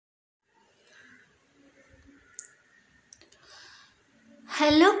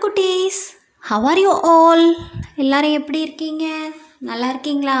Hello குட்டீஸ், how are you all? எல்லாரும் எப்படி இருக்கீங்க? நல்லா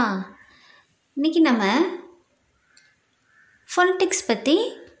இருக்கீங்களா? இன்றைக்கி நம்ம ஃபோனடிக்ஸ் பற்றி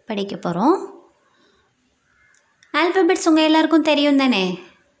படிக்க போகிறோம். ஆல்ஃபபெட்ஸ் உங்கள் எல்லாருக்கும் தெரியும் தானே?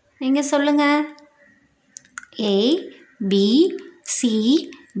 நீங்கள் சொல்லுங்கள். A, B, C,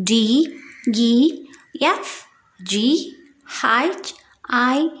 D, E, F, G, H,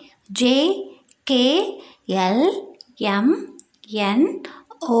 I, J, K, L, M, N,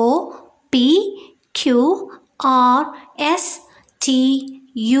 O, P, Q, R, S, T,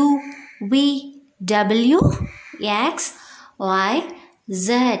 U, V, W, X, Y,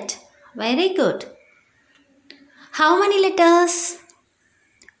 Z. Very good. How many letters?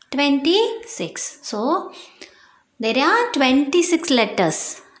 26. So, there are 26 letters.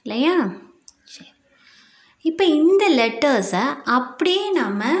 இல்லையா? சரி. இப்போ இந்த லெட்டர்ஸை அப்படியே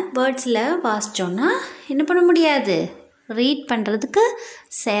நம்ம வேர்ட்ஸில் வாசித்தோன்னா என்ன பண்ண முடியாது? Read பண்ணுறதுக்கு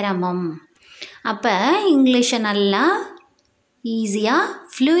சிரமம். அப்போ இங்கிலீஷை நல்லா ஈஸியாக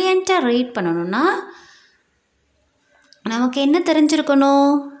ஃப்ளூயண்ட்டாக ரீட் பண்ணணுன்னா நமக்கு என்ன தெரிஞ்சிருக்கணும்?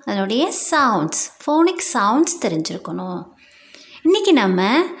 அதனுடைய சவுண்ட்ஸ், ஃபோனிக்ஸ் சவுண்ட்ஸ் தெரிஞ்சிருக்கணும். இன்றைக்கி நம்ம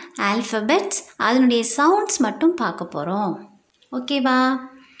ஆல்ஃபபெட்ஸ் அதனுடைய சவுண்ட்ஸ் மட்டும் பார்க்க போகிறோம். ஓகேவா?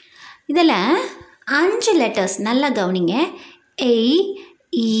 இதில் 5 லெட்டர்ஸ் நல்லா கவனிங்க. A,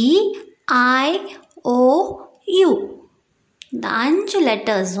 E, I, O, U. இந்த 5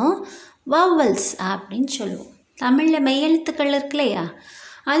 லெட்டர்ஸும் வவல்ஸ் அப்படின்னு சொல்லுவோம். தமிழில் மெய்யெழுத்துக்கள் இருக்கு இல்லையா?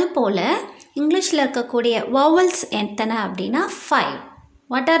 அதுபோல் இங்கிலீஷில் இருக்கக்கூடிய வவல்ஸ் எத்தனை அப்படின்னா 5.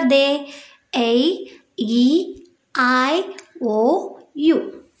 What are they? A, E, I, O, U.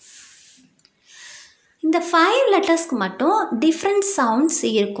 இந்த 5 லெட்டர்ஸ்க்கு மட்டும் டிஃப்ரெண்ட் சவுண்ட்ஸ்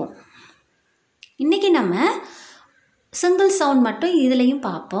இருக்கும். இன்றைக்கி நம்ம சிங்கிள் சவுண்ட் மட்டும் இதுலேயும்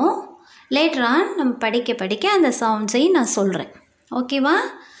பார்ப்போம். லேட்டர் ஆன் நம்ம படிக்க அந்த சவுண்ட்ஸையும் நான் சொல்கிறேன். ஓகேவா?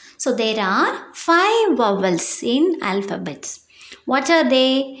 So there are 5 vowels in alphabets. What are they?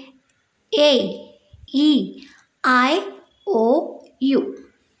 A, E, I, O, U.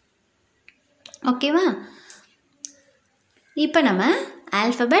 ஓகேவா? இப்போ நம்ம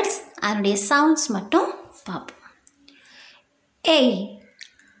ஆல்ஃபபெட்ஸ் அதனுடைய சவுண்ட்ஸ் மட்டும் பார்ப்போம். A,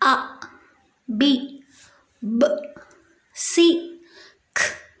 A, B, B, C, K,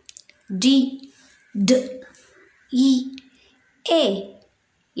 D, D, E, A,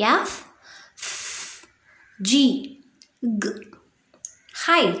 F, F, G, G,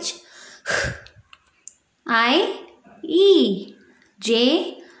 H, I, E, J,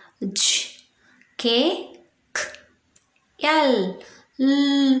 J, K, K, L,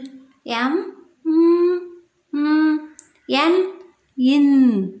 L, M, N, N,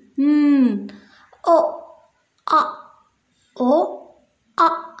 O, A, O, A,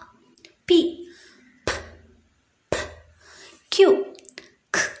 P, P, P, Q,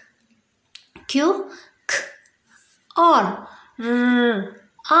 K, Q, K, R, R,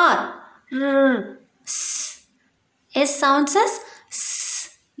 R, R, S. S sounds as S,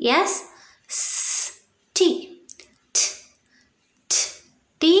 S, S, T, T, T,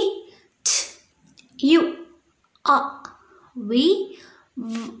 T, T, U, A, V,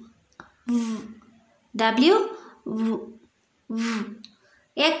 V, V, W, V, V,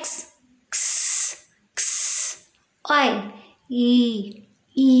 X, X, X, Y, E,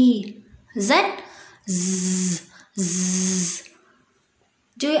 E, Z, Z, Z.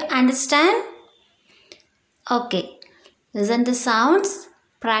 Do you understand? Okay. Listen the sounds.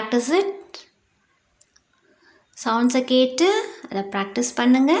 Practice it. சவுண்ட்ஸை கேட்டு அதை practice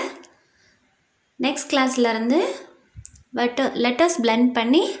பண்ணுங்கள். Next கிளாஸ்லேருந்து letters blend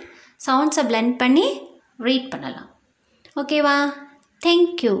பண்ணி சவுண்ட்ஸை blend பண்ணி read பண்ணலாம். ஓகேவா?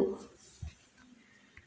 Thank you.